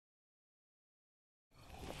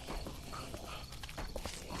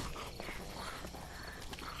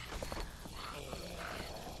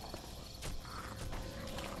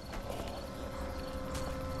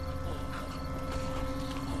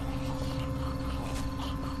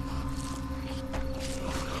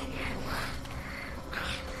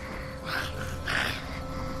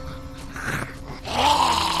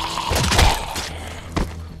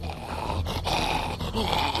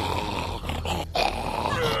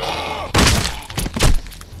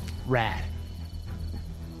Rad.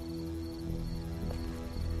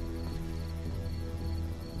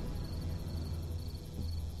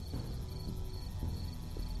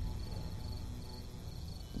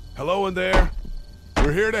 Hello in there.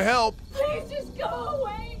 We're here to help. Please just go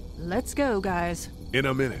away. Let's go, guys. In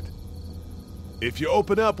a minute. If you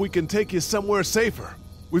open up, we can take you somewhere safer.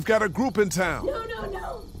 We've got a group in town. No, no,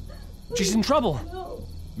 no. She's in trouble. No.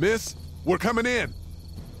 Miss, we're coming in.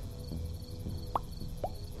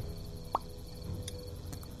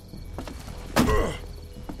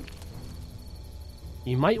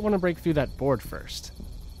 You might want to break through that board first.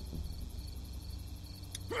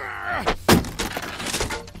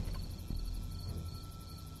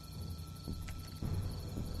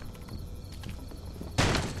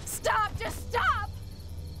 Stop, just stop.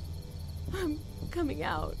 I'm coming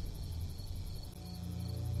out.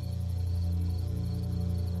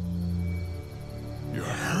 You're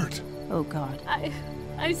hurt. Oh, God.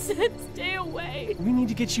 I said stay away. We need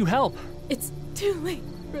to get you help. It's too late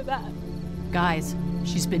for that. Guys,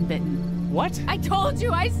 she's been bitten. What? I told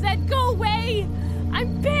you, I said go away.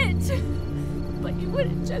 I'm bit. But you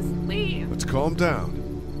wouldn't just leave. Let's calm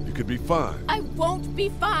down. You could be fine. I won't be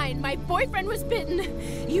fine. My boyfriend was bitten.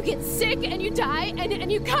 You get sick and you die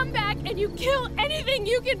and you come back and you kill anything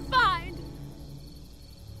you can find.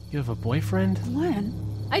 You have a boyfriend?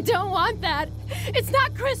 Glenn? I don't want that. It's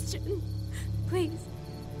not Christian. Please,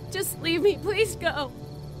 just leave me. Please go.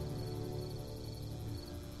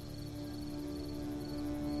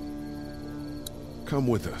 Come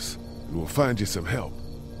with us, and we'll find you some help.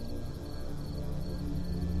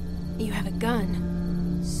 You have a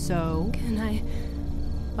gun. So? Can I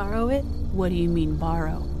borrow it? What do you mean,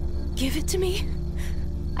 borrow? Give it to me.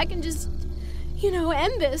 I can just,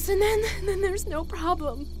 end this, and then there's no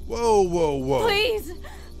problem. Whoa, whoa, whoa. Please,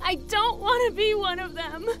 I don't want to be one of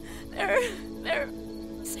them. They're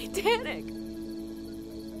satanic.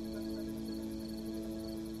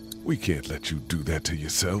 We can't let you do that to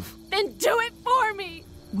yourself. Then do it for me.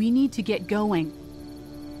 We need to get going.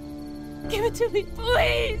 Give it to me,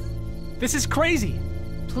 please. This is crazy.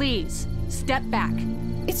 Please, step back.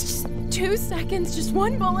 It's just 2 seconds, just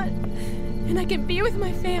one bullet, and I can be with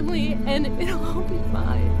my family, and it'll all be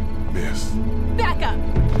fine. Miss. Back up,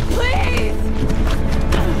 please!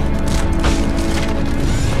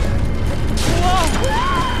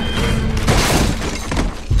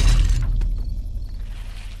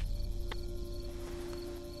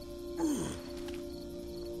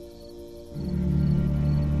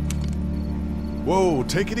 Whoa,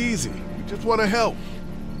 take it easy. We just want to help.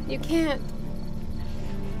 You can't.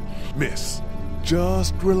 Miss,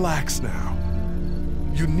 just relax now.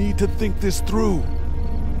 You need to think this through.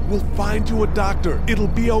 We'll find you a doctor. It'll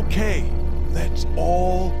be okay. Let's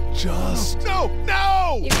all just... No!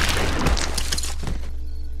 No!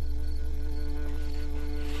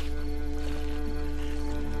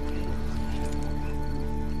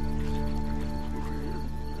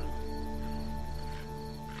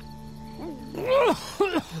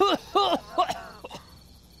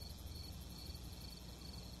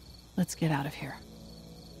 Let's get out of here.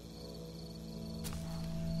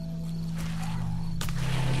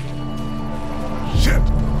 Shit!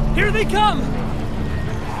 Here they come!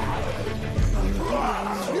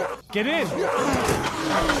 Get in!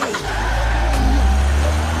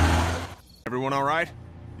 Everyone all right?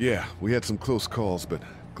 Yeah, we had some close calls, but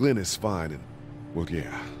Glenn is fine and... Well,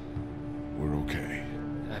 yeah. We're okay.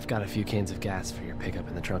 I've got a few cans of gas for your pickup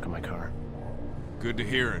in the trunk of my car. Good to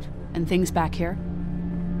hear it. And things back here?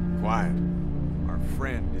 Quiet. Our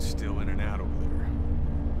friend is still in and out over there.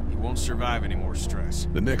 He won't survive any more stress.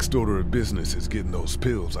 The next order of business is getting those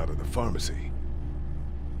pills out of the pharmacy.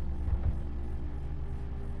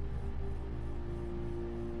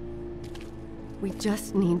 We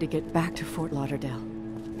just need to get back to Fort Lauderdale.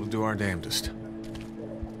 We'll do our damnedest.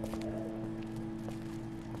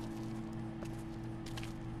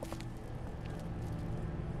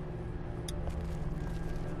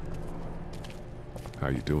 How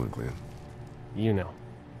you doing, Glenn? You know.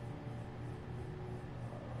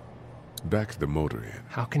 Back to the motor inn.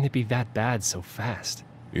 How can it be that bad so fast?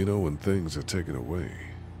 You know, when things are taken away,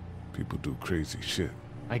 people do crazy shit.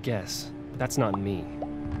 I guess, but that's not me.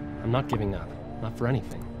 I'm not giving up. Not for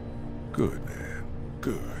anything. Good, man.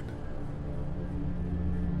 Good.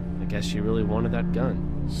 I guess you really wanted that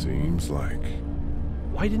gun. Seems like...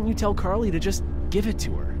 Why didn't you tell Carly to just give it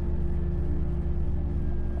to her?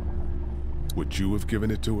 Would you have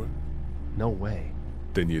given it to her? No way.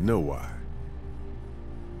 Then you know why.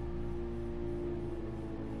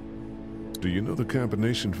 Do you know the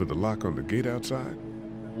combination for the lock on the gate outside?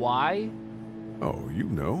 Why? Oh, you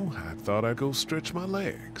know, I thought I'd go stretch my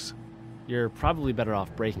legs. You're probably better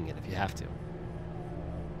off breaking it if you have to.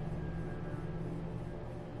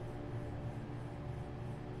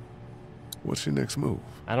 What's your next move?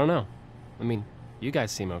 I don't know. I mean, you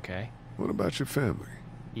guys seem okay. What about your family?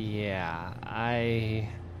 Yeah,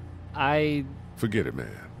 Forget it,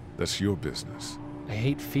 man. That's your business. I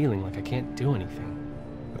hate feeling like I can't do anything.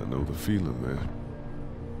 I know the feeling, man.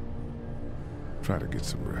 Try to get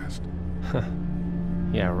some rest.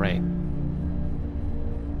 Yeah, right.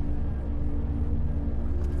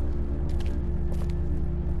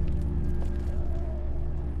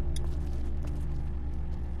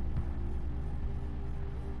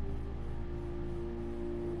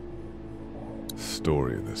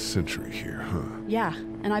 Story of the century here, huh? Yeah,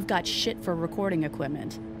 and I've got shit for recording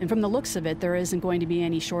equipment. And from the looks of it, there isn't going to be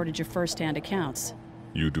any shortage of first-hand accounts.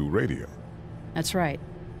 You do radio. That's right.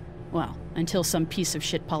 Well, until some piece of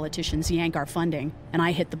shit politicians yank our funding, and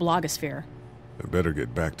I hit the blogosphere. I better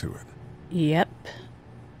get back to it. Yep.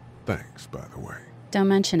 Thanks, by the way. Don't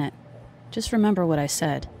mention it. Just remember what I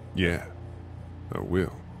said. Yeah, I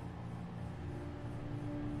will.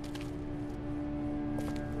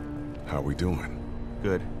 How we doing?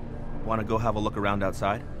 Good. Want to go have a look around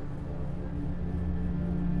outside?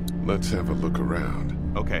 Let's have a look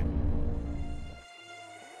around. Okay.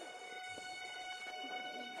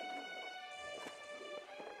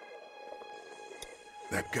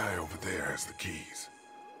 That guy over there has the keys.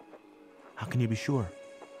 How can you be sure?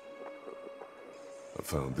 I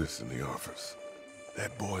found this in the office.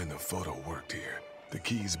 That boy in the photo worked here. The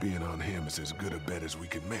keys being on him is as good a bet as we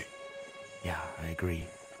could make. Yeah, I agree.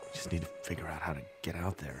 Just need to figure out how to get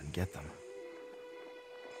out there and get them.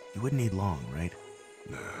 You wouldn't need long, right?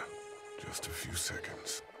 Nah, just a few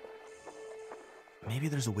seconds. Maybe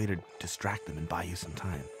there's a way to distract them and buy you some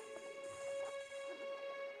time.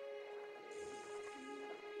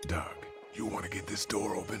 Doug, you want to get this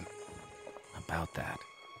door open? About that.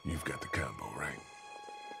 You've got the combo, right?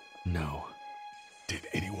 No. Did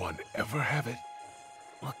anyone ever have it?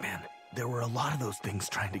 Look, man, there were a lot of those things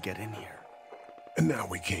trying to get in here. And now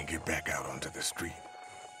we can't get back out onto the street.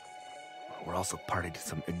 We're also party to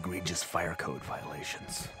some egregious fire code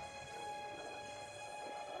violations.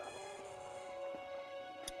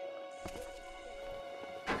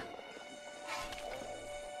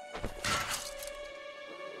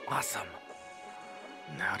 Awesome.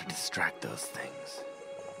 Now to distract those things.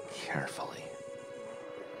 Carefully.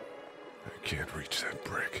 I can't reach that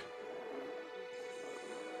brick.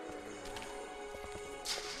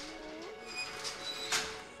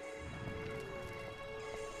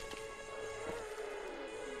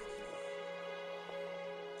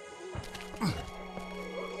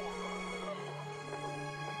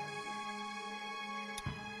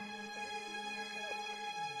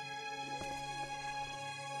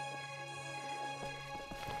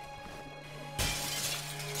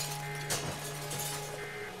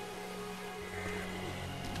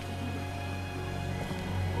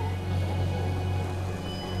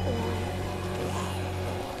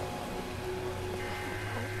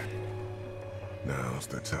 Now's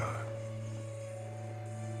the time.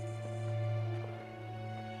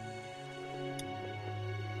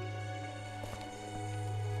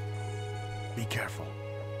 Be careful.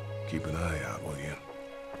 Keep an eye out, will you?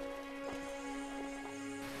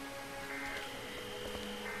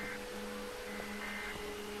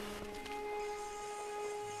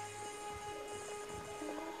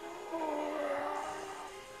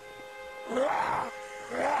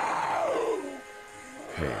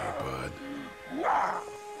 Hey, bud.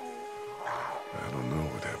 I don't know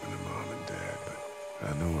what happened to Mom and Dad, but I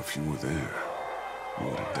know if you were there, you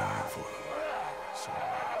would have died for them. So,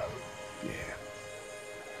 yeah.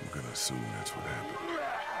 I'm gonna assume that's what happened.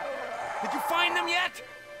 Did you find them yet?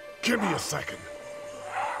 Give me a second.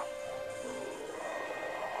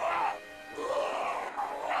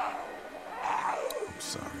 I'm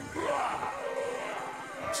sorry, man.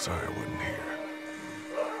 I'm sorry I wasn't here.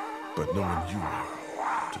 But knowing you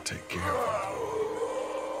were to take care of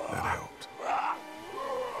them, that helped.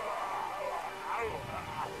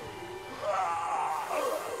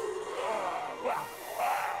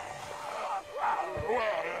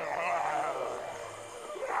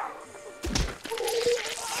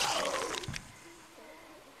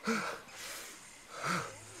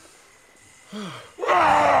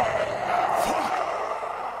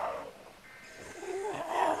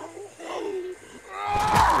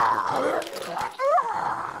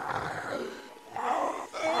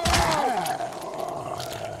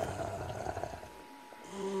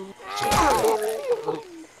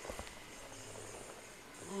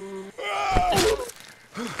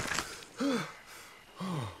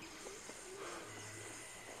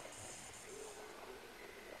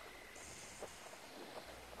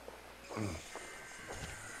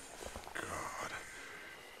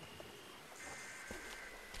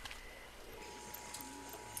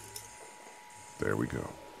 There we go.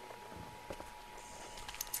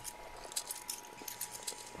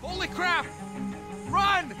 Holy crap!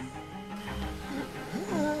 Run!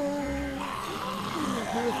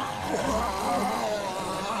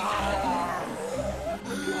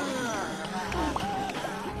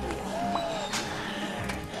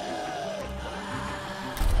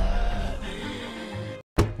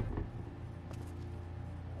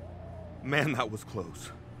 Man, that was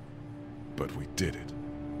close. But we did it.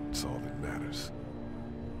 It's all that matters.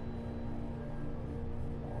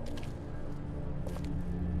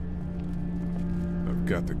 I've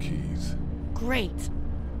got the keys. Great.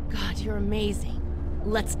 God, you're amazing.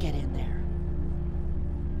 Let's get in there.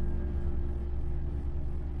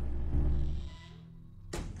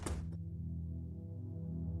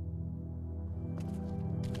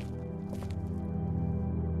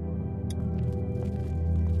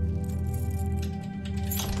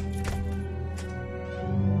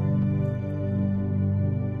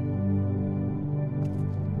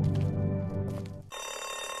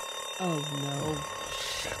 Oh no.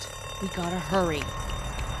 Shit. We gotta hurry.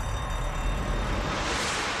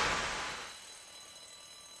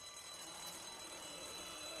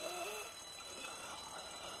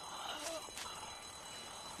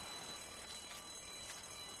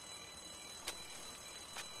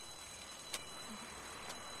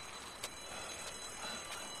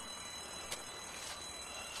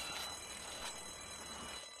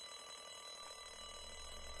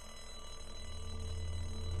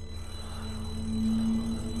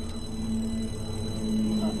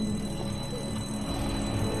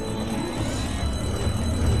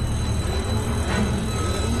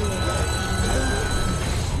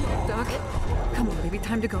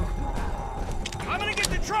 Time to go. I'm gonna get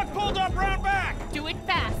the truck pulled up round back! Do it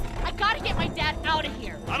fast. I gotta get my dad out of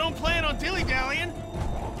here. I don't plan on dilly-dallying.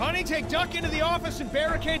 Honey, take Duck into the office and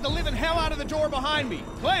barricade the living hell out of the door behind me.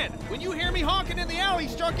 Glenn, when you hear me honking in the alley,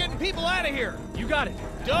 start getting people out of here. You got it.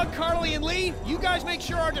 Doug, Carly, and Lee, you guys make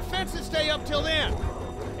sure our defenses stay up till then.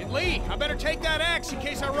 And Lee, I better take that axe in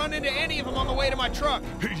case I run into any of them on the way to my truck.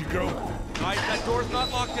 Here you go. Guys, that door's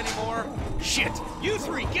not locked anymore. Shit! You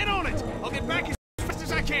three, get on it! I'll get back as fast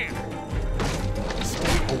as I can.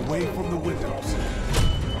 Stay away from the windows.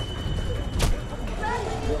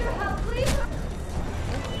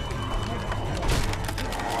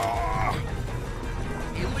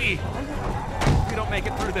 Hey, Lee, if we don't make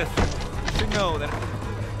it through this, you should know that I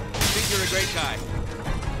think you're a great guy.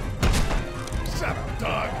 Shut up,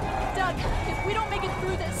 Doug. Doug, if we don't make it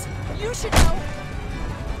through this, you should know.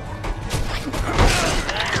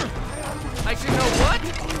 I should know what?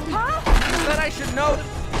 Huh? That I should know.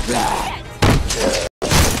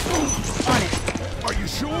 On it. Are you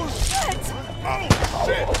sure? Shit! Oh,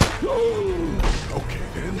 shit! Okay,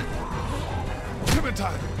 then.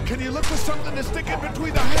 Clementine, can you look for something to stick in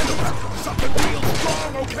between the handles? Something real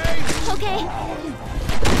strong, okay? Okay.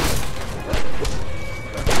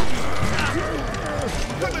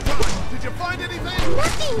 Clementine, did you find anything?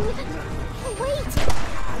 Nothing! Wait!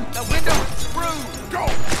 The window's screwed! Go!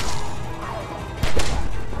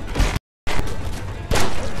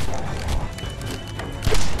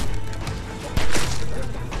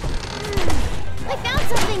 I found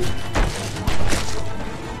something!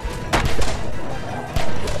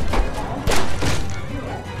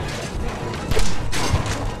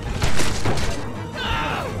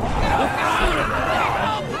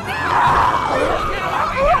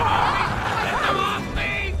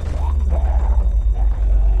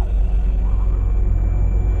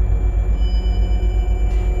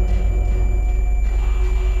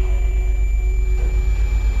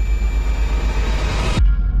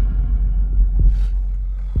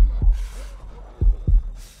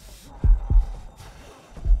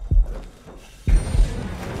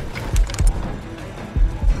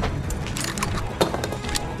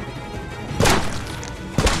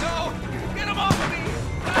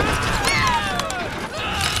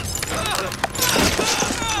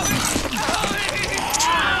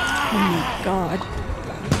 God.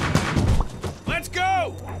 Let's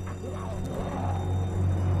go!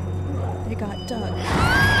 They got Doug.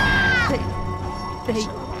 They...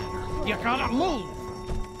 You gotta move!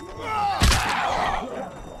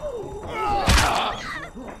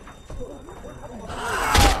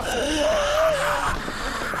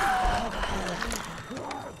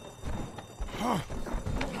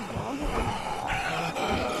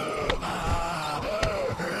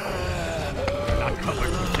 Not covered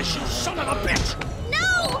with this, you son of a bitch! No!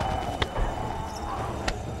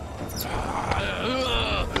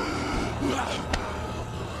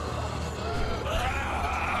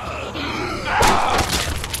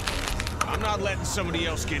 I'm not letting somebody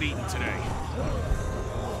else get eaten today.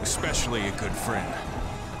 Especially a good friend.